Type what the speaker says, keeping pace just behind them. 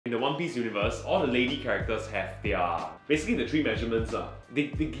In the One Piece universe, all the lady characters have their, basically the 3 measurements. They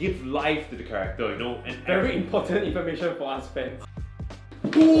give life to the character, you know, and very important information for us fans.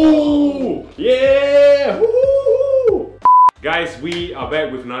 Ooh! Yeah! Woo! Guys, we are back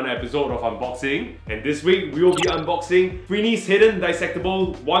with another episode of unboxing, and this week we will be unboxing Freeny's Hidden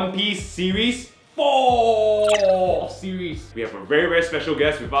Dissectable One Piece Series 4 series. We have a very special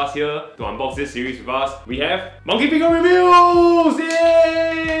guest with us here to unbox this series with us. We have Monkey Figure Reviews!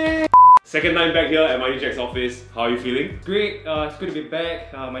 Yay! Second time back here at my Jaxx office. How are you feeling? Great, it's good to be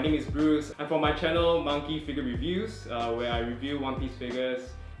back. My name is Bruce. I'm from my channel Monkey Figure Reviews, where I review One Piece figures.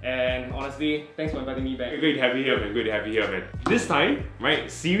 And honestly, thanks for inviting me back. Great to have you here, man. Great to have you here, man. This time,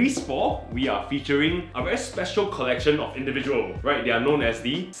 right, Series 4, we are featuring a very special collection of individual, right? They are known as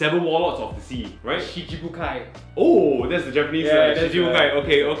the Seven Warlords of the Sea, right? Shichibukai. Oh, that's the Japanese Shichibukai.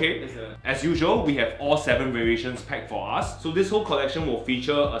 Okay. As usual, we have all 7 variations packed for us. So this whole collection will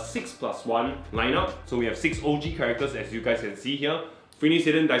feature a 6+1 lineup. So we have 6 OG characters, as you guys can see here. Freeny's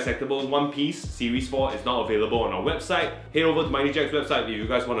Hidden Dissectable One Piece Series 4 is now available on our website. Head over to Jaxx website if you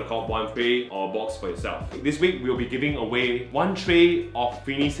guys want to cop one tray or box for yourself. This week we'll be giving away 1 tray of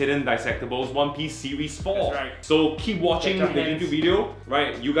Freeny's Hidden Dissectables One Piece Series 4. That's right. So keep watching the YouTube video,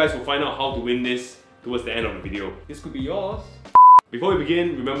 right? You guys will find out how to win this towards the end of the video. This could be yours. Before we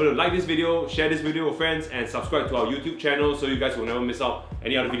begin, remember to like this video, share this video with friends, and subscribe to our YouTube channel so you guys will never miss out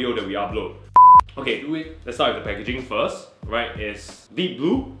any other video that we upload. Okay, let's start with the packaging first. Right, it's deep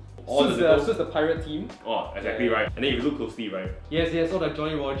blue. Suits the pirate team. Oh, exactly right. And then if you look closely, right? Yes, all the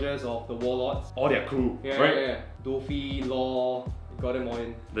Johnny Rogers of the Warlords. All their crew, right? Yeah. Dofi, Law, got them all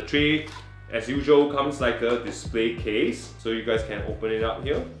in. The tray, as usual, comes like a display case. So you guys can open it up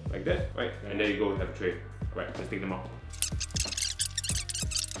here, like that, right? And there you go, have a tray. Right, let's take them out.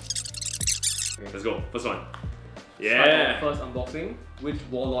 Okay. Let's go, first one. Yeah! Start first unboxing. Which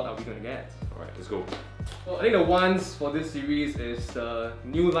Warlord are we gonna get? Alright, let's go. Well, I think the ones for this series is the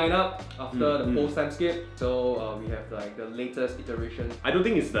new lineup after the post-time skip. So we have like the latest iteration. I don't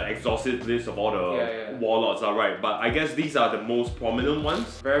think it's the exhaustive list of all the Warlords, right? But I guess these are the most prominent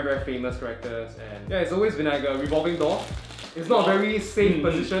ones. Very famous characters, and yeah, it's always been like a revolving door. It's not a very safe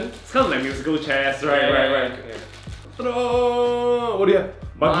position. It's kind of like musical chairs, right? What do you have?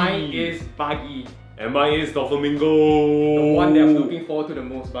 Mine is Buggy. And mine is Doflamingo. The one that I'm looking forward to the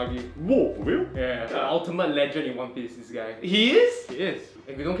most, Buggy. Whoa, for real? Yeah, the ultimate legend in One Piece, this guy. He is? He is.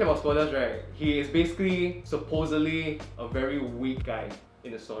 If you don't care about spoilers, right, he is basically, supposedly, a very weak guy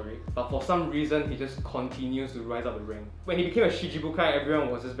in the story. But for some reason, he just continues to rise up the rank. When he became a Shichibukai, everyone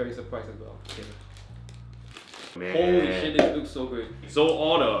was just very surprised as well. Okay. Man. Holy shit, this looks so good. So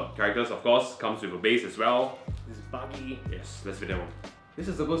all the characters, of course, comes with a base as well. This is Buggy. Yes, let's fit them on. This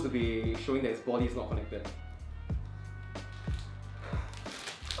is supposed to be showing that his body is not connected.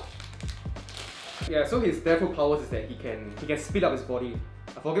 Yeah, so his devil powers is that he can speed up his body.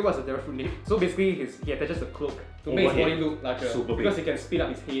 I forget what's the devil name. So basically he attaches the cloak to make his body look larger. Because he can speed up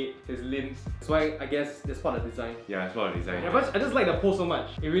his head, his limbs. That's why I guess that's part of the design. Yeah, it's part of the design. Yeah, but I just like the pose so much.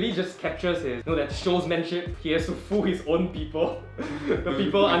 It really just captures his, that showsmanship. He has to fool his own people. The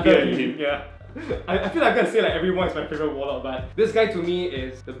people under him. Yeah. I feel like I'm gonna say like everyone is my favorite Warlord, but this guy to me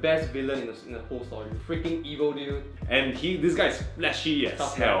is the best villain in the whole story. Freaking evil dude. And this guy is flashy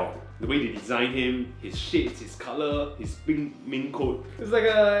as hell. The way they design him, his shades, his color, his pink mink coat. It's like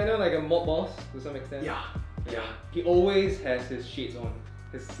a like a mob boss to some extent. Yeah. He always has his shades on,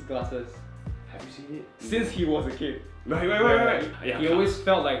 his glasses. Have you seen it? Since he was a kid. Right. Yeah, he always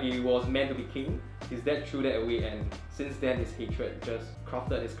felt like he was meant to be king. His dad threw that away, and since then his hatred just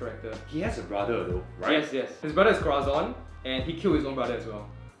crafted his character. He has a brother though, right? Yes. His brother is Corazon, and he killed his own brother as well.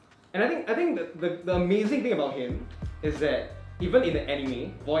 And I think the amazing thing about him is that even in the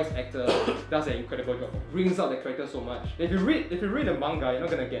anime, voice actor does an incredible job. Brings out the character so much. If you read the manga, you're not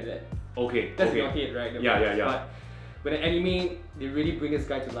gonna get that. Okay. That's in your head, right? Yeah. But when the anime, they really bring this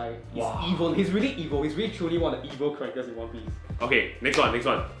guy to life. He's evil. He's really evil. He's really truly one of the evil characters in One Piece. Okay, next one.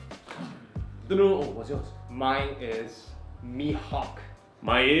 No. What's yours? Mine is Mihawk.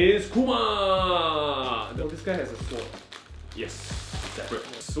 Mine is Kuma. Oh, this guy has a sword. Yes, separate.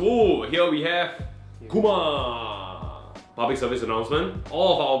 So here we have Kuma. Public service announcement.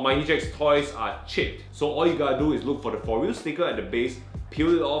 All of our Mighty Jaxx toys are chipped. So all you gotta do is look for the For Real sticker at the base,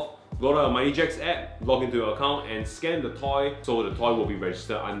 peel it off, go to our Mighty Jaxx app, log into your account, and scan the toy. So the toy will be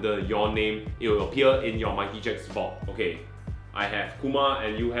registered under your name. It will appear in your Mighty Jaxx vault. Okay, I have Kuma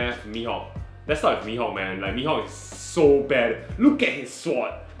and you have Mihawk. Let's start with Mihawk, man. Like, Mihawk is so bad. Look at his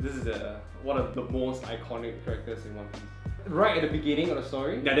sword. This is one of the most iconic characters in One Piece. Right at the beginning of the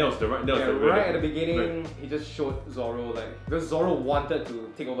story. Yeah, that was the right at the beginning, he just showed Zoro because Zoro wanted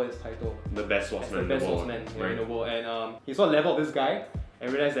to take over his title. The best swordsman in the world. In the world. And he saw the level of this guy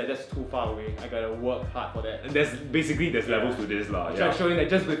and realized that that's too far away. I gotta work hard for that. And there's levels to this lah. Try showing that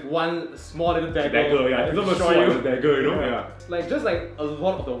just with one small little dagger, it's not a dagger, you know. Yeah. Like just like a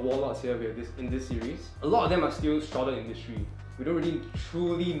lot of the warlords here in this series, a lot of them are still shrouded in mystery. We don't really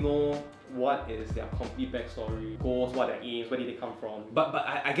truly know what is their complete backstory, goals, what their aims, where did they come from. But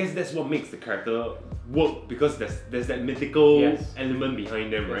I guess that's what makes the character work, because there's that mythical element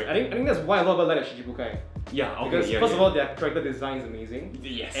behind them, right? I think that's why a lot of people like Shichibukai. Yeah, okay. Because first of all, their character design is amazing.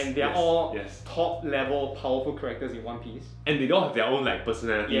 Yes. And they're all top level, powerful characters in One Piece. And they all have their own like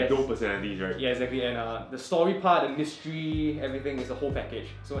personality, dual personalities, right? Yeah, exactly. And the story part, the mystery, everything is a whole package.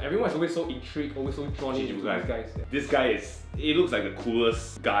 So everyone is always so intrigued, always so drawn into these guys. Yeah. This guy it looks like the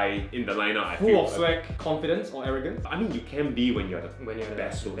coolest guy in the lineup, I feel. Full of swag, confidence or arrogance. I mean, you can be when you're the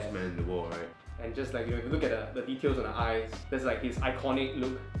best swordsman in the world, right? And just like, if you look at the details on the eyes, there's like his iconic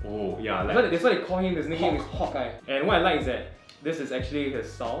look. Oh, yeah. That's why they call him, his nickname is Hawkeye. And what I like is that this is actually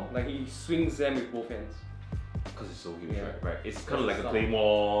his style. Like, he swings them with both hands. Because it's so huge, right? It's kind of like a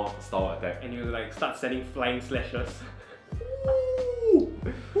Claymore style attack. And you like start sending flying slashes. Ooh.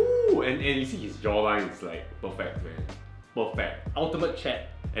 Ooh. And you see his jawline is like perfect, man. Perfect. Ultimate chat.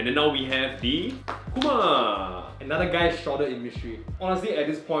 And then now we have the Kuma! Another guy shrouded in mystery. Honestly, at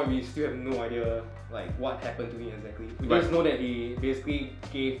this point, we still have no idea like what happened to him exactly. We just know that he basically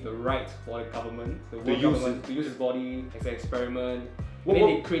gave the right for the government, the world government, to use his body as an experiment. And then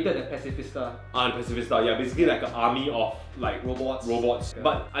they created the Pacifista. The Pacifista, yeah, basically like an army of like robots. Yeah.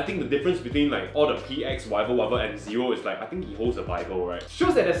 But I think the difference between like all the PX, whatever, and Zero is like, I think he holds a Bible, right?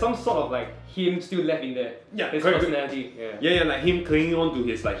 Shows that there's some sort of like him still left in there. Yeah, his personality. Yeah, like him clinging on to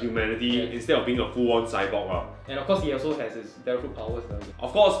his like humanity instead of being a full-on cyborg. And of course, he also has his devil powers.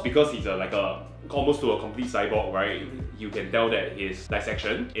 Of course, because he's almost to a complete cyborg, right? You can tell that his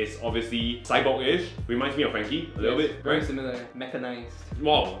dissection is obviously cyborg-ish. Reminds me of Frankie a little bit. Very similar, mechanized.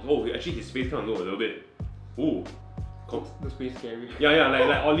 Wow. Oh, actually his face kind of looks a little bit. Ooh. Looks pretty scary. Yeah, like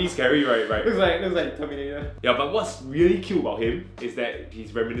oddly scary, right? looks like Terminator. Yeah, but what's really cute about him is that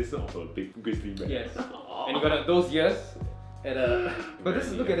he's reminiscent of a big grizzly bear. Yes. And he got those ears. But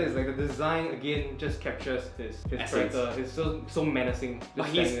look at this, like the design again just captures his character. He's so menacing. But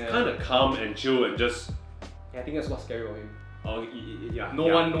he's kind of calm and chill and just. Yeah, I think that's what's scary about him. No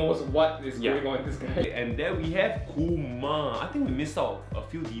one knows what is going on with this guy. And there we have Kuma. I think we missed out a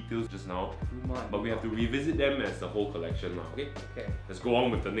few details just now, but we have to revisit them as the whole collection now. Okay. Let's go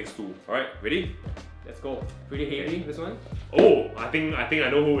on with the next two. All right, ready? Let's go. Pretty heavy, this one. Oh, I think I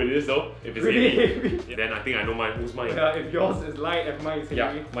know who it is though. If it's heavy, then I think I know mine. Who's mine? Yeah, if yours is light and mine is heavy.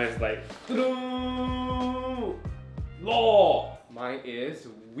 Yeah, mine is light. Law. Mine is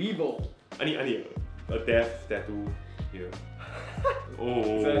Weevil. I need a death tattoo here.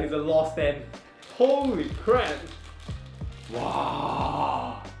 Oh. He's a law stand. Holy crap!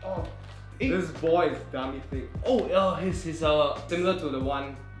 Wow. Oh, this boy is dummy thick. Oh, his similar to the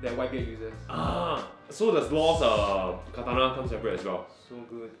one that Whitebeard uses. So does Law's katana come separate as well? So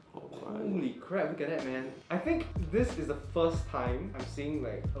good. Holy crap, look at that, man. I think this is the first time I'm seeing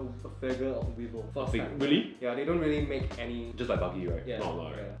like a figure of Weevil. First time. Really? Yeah, they don't really make any... Just like Buggy, right? Yeah. Not a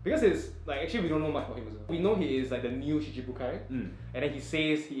lot, right? Yeah. Because it's like, actually we don't know much about him as well. We know he is like the new Shichibukai. And then he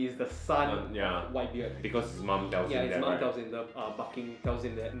says he is the son of Whitebeard. Because his mom tells him that, his mom tells him, the bucking tells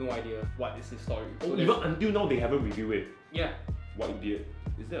him that, no idea what is his story. So even until now they haven't revealed it. Yeah. Whitebeard.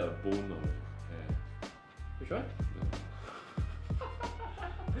 Is there a bone on it? Which one?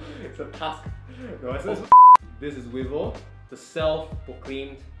 It's a task. No, this is Weevil, the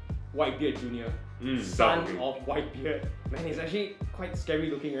self-proclaimed Whitebeard Jr. Son of Whitebeard. Man, he's actually quite scary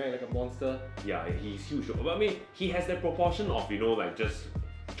looking, right? Like a monster. Yeah, he's huge. But I mean, he has that proportion of, like just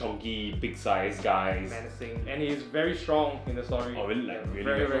chunky, big size guys. Menacing. And he's very strong in the story. Oh, really? Like,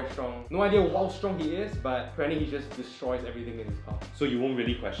 really very strong. No idea how strong he is, but apparently he just destroys everything in his path. So you won't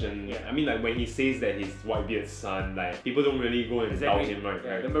really question. I mean, like when he says that he's Whitebeard's son, like people don't really go and doubt him,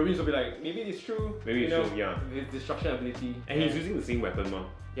 right? The Marines will be like, maybe it's true. Maybe it's true, yeah. His destruction ability. And he's using the same weapon, ma.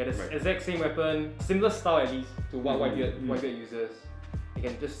 Yeah, the exact same weapon, similar style at least to what Whitebeard uses. You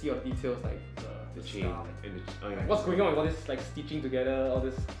can just see all the details like the chain and what's going on with all this like stitching together, all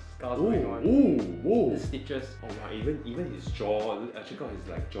this scars going on. The stitches. Oh wow, even his jaw. Check out his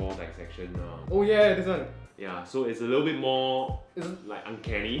like jaw dissection. Oh yeah, this one. Yeah, so it's a little bit more like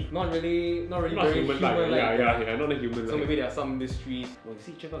uncanny. Not really very human like. Yeah, not a human. So maybe there are some mysteries. Well, you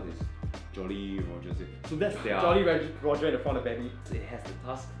see, check out this Jolly Roger. So that's their Jolly Roger in the front of the belly. It has the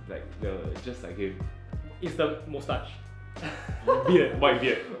tusk like just like him. It's the mustache. Beard, white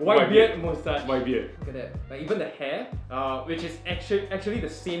beard. White beard, mustache. White beard. Look at that. Like even the hair, which is actually the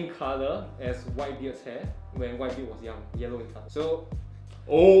same color as Whitebeard's hair when Whitebeard was young, yellow in color. So,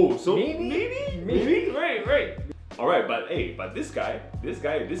 so maybe. Right. Alright, but hey, this guy, this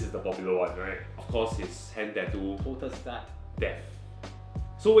is the popular one, right? Of course, his hand tattoo. Total stat. Death.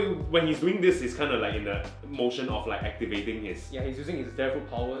 So when he's doing this, he's kind of like in the motion of like activating his... Yeah, he's using his devil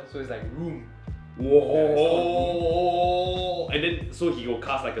power, so it's like room. Whoa! And then, so he will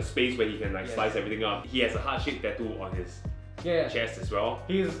cast like a space where he can like slice everything up. He has a heart-shaped tattoo on his chest as well.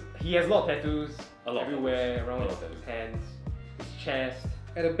 He has a lot of tattoos everywhere, around his hands, his chest.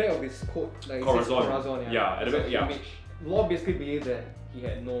 At the back of his coat, like Corazon, yeah, at the back, yeah. Law basically believed that he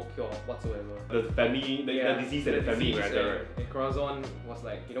had no cure whatsoever. The family, the disease in the family, right? And Corazon was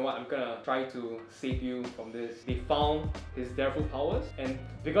like, you know what, I'm gonna try to save you from this. They found his devil powers, and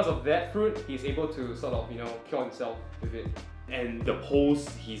because of that fruit, he's able to sort of, cure himself with it. And the pose,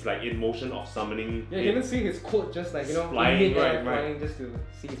 he's like in motion of summoning. Yeah, you can see his coat just like, flying, flying just to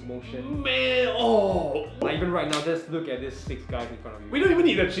see his motion. Man, Like even right now, just look at these 6 guys in front of you. We don't even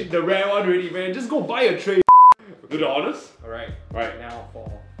need the rare one already, man. Just go buy a tray. Do the honors. Alright. Right. Now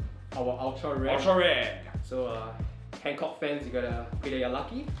for our ultra rare. Ultra rare. So Hancock fans, you gotta pray that you're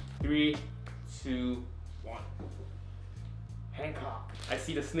lucky. 3, 2, 1. Hancock. I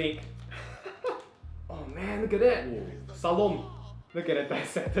see the snake. Oh man, look at that. Whoa. Salom. Look at the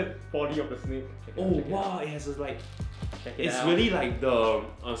dissected body of the snake. Wow, it has like... It's out. really like the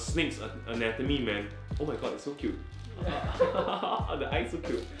snake's anatomy, man. Oh my god, it's so cute. The eyes so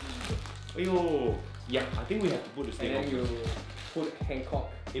cute. Ayo. Yeah, I think we have to put the snake and then you put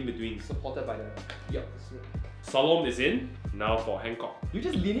Hancock in between. Supported by the snake. Salom is in. Now for Hancock. You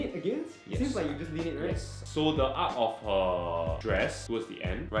just lean it against? Yes. Seems like you just lean it, right? Yes. So the arc of her dress towards the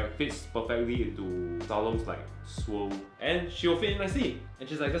end, right, fits perfectly into Salom's like swirl. And she'll fit in nicely. And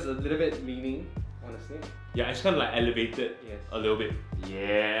she's like just a little bit leaning on the snake. Yeah, it's kind of like elevated a little bit.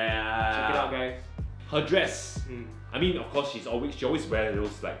 Yeah. Check it out, guys. Her dress. I mean, of course, she always wears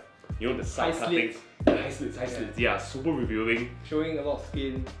those like, the side cuttings. High slits, yeah, super revealing. Showing a lot of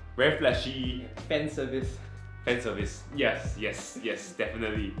skin. Very flashy. Fan service. Fan service. Yes,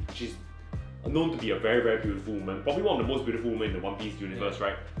 definitely. She's known to be a very, very beautiful woman. Probably one of the most beautiful women in the One Piece universe,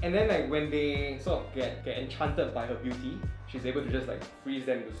 right? And then like when they sort of get enchanted by her beauty, she's able to just like freeze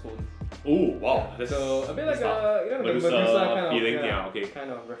them into stones. Oh wow! So a bit like a Medusa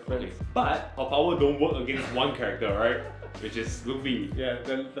kind of reference. Okay. But her power don't work against one character, right? Which is Luffy. Yeah,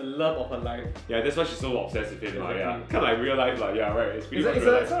 the love of her life. Yeah, that's why she's so obsessed with him. Exactly. Yeah, kind of like real life, like yeah, right. It's pretty it's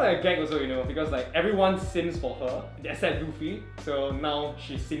sort of like a gag also, because like everyone sims for her except Luffy. So now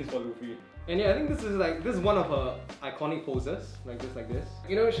she sims for Luffy. And yeah, I think this is one of her iconic poses, like just like this.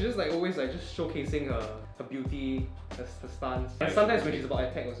 She's just like always like just showcasing her beauty, her stance. And sometimes when she's about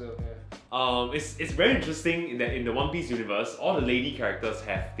attack also. Yeah. It's very interesting in that in the One Piece universe, all the lady characters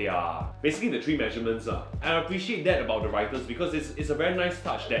have their basically the 3 measurements. And I appreciate that about the writers because it's a very nice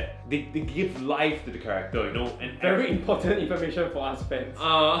touch that they give life to the character, and very important information for us fans.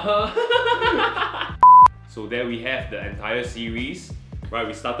 So there we have the entire series. Right,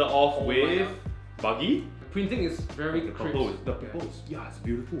 we started off with Buggy. The printing is very crisp. The purpose. Yeah, it's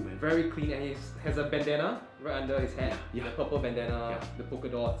beautiful, man. Very clean, and he has a bandana right under his head. Yeah. The purple bandana, the polka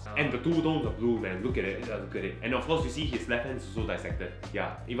dots. And the 2 tones of blue, man. Look at it. And of course, you see his left hand is also dissected.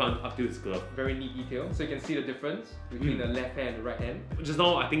 Yeah, even up to his glove. Very neat detail. So you can see the difference between the left hand and the right hand. Just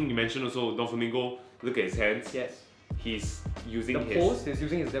now, I think you mentioned also Don Flamingo. Look at his hands. Yes. He's using he's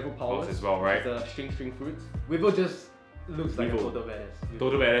using his devil powers as well, right? The string fruits. Weevil just looks like a total badass.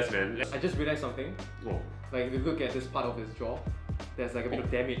 Total badass, man. I just realized something. Oh. Like if you look at this part of his jaw, there's like a bit of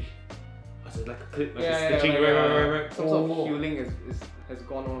damage. Is it like a clip, like a stitching? Right. Some sort of healing has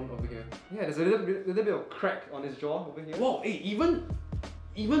gone on over here. Yeah, there's a little bit of crack on his jaw over here. Wow, hey,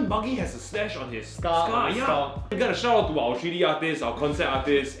 even Buggy has a slash on his scar. Scar. We gotta shout out to our 3D artists, our concept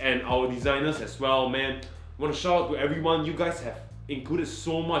artists, and our designers as well, man. I want to shout out to everyone. You guys have included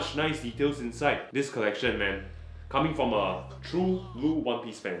so much nice details inside this collection, man. Coming from a true blue One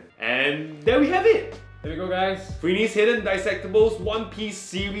Piece fan. And there we have it! There we go, guys. Freeny's Hidden Dissectibles One Piece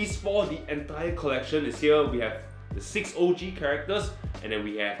Series 4. The entire collection is here. We have the 6 OG characters, and then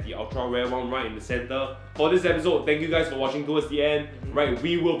we have the ultra rare one right in the center. For this episode, thank you guys for watching towards the end. Right,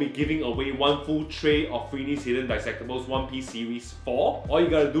 we will be giving away 1 full tray of Freeny's Hidden Dissectibles One Piece Series 4. All you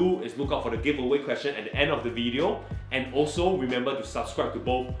gotta do is look out for the giveaway question at the end of the video. And also remember to subscribe to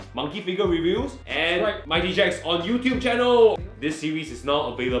both Monkey Figure Reviews and Mighty Jaxx on YouTube channel. This series is now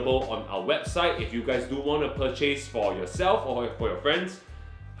available on our website. If you guys do want to purchase for yourself or for your friends,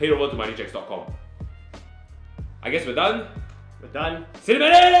 head over to mightyjaxx.com. I guess we're done. We're done.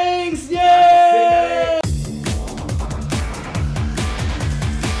 Cinematics! Yay!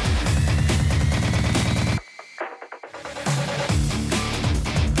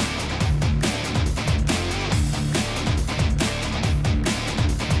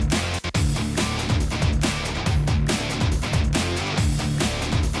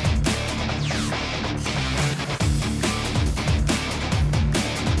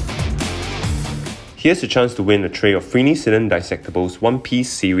 Here's a chance to win a tray of Freeny Dissectibles One Piece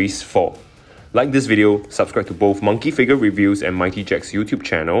Series 4. Like this video, subscribe to both Monkey Figure Reviews and Mighty Jaxx YouTube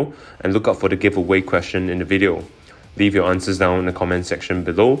channel, and look out for the giveaway question in the video. Leave your answers down in the comment section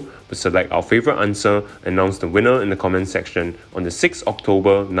below. We'll select our favourite answer and announce the winner in the comment section on the 6th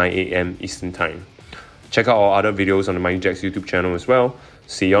October 9 AM Eastern Time. Check out our other videos on the Mighty Jaxx YouTube channel as well.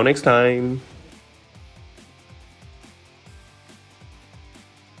 See y'all next time!